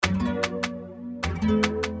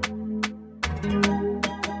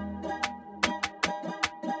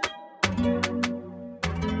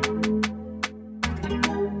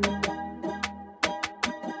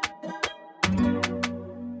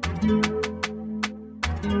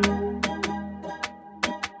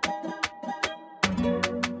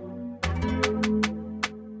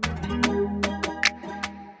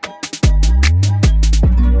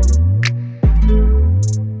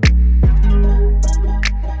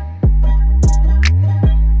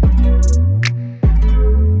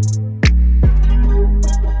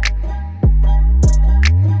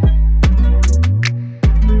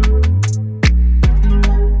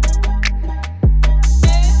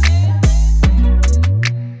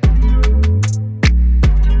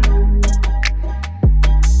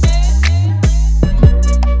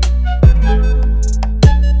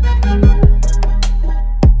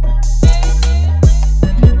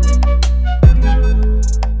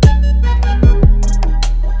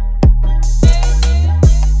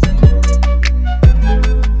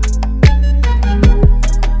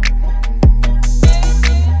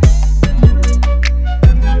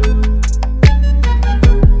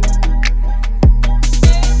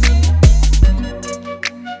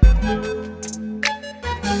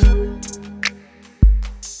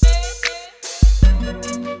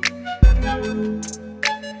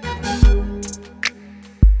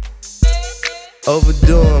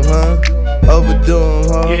overdo him, huh? Overdo him,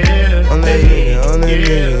 huh? Yeah, on that nigga, on that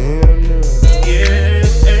nigga.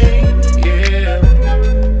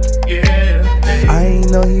 I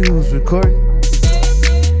ain't know he was recording.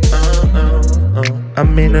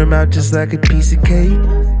 I'm in her mouth just like a piece of cake.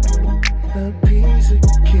 A piece of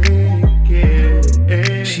cake,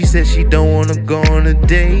 yeah. She said she don't wanna go on a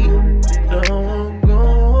date. Don't go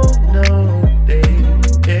on no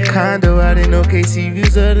date. Yeah. Condo out in OKC,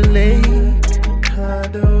 views of the lake.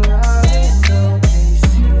 Condo out in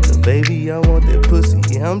OKC. So baby, I want that pussy,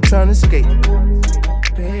 yeah, I'm tryna skate.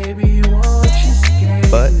 Baby, you want your skate.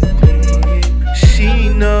 But she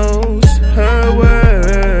knows her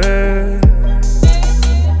worth.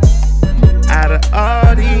 Out of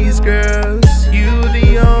all these girls, you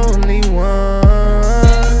the only one.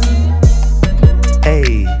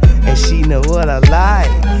 Ayy, and she know what I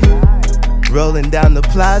like. Rolling down the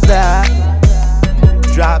plaza,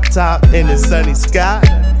 drop top in the sunny sky,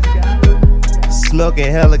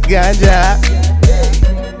 smoking hella ganja.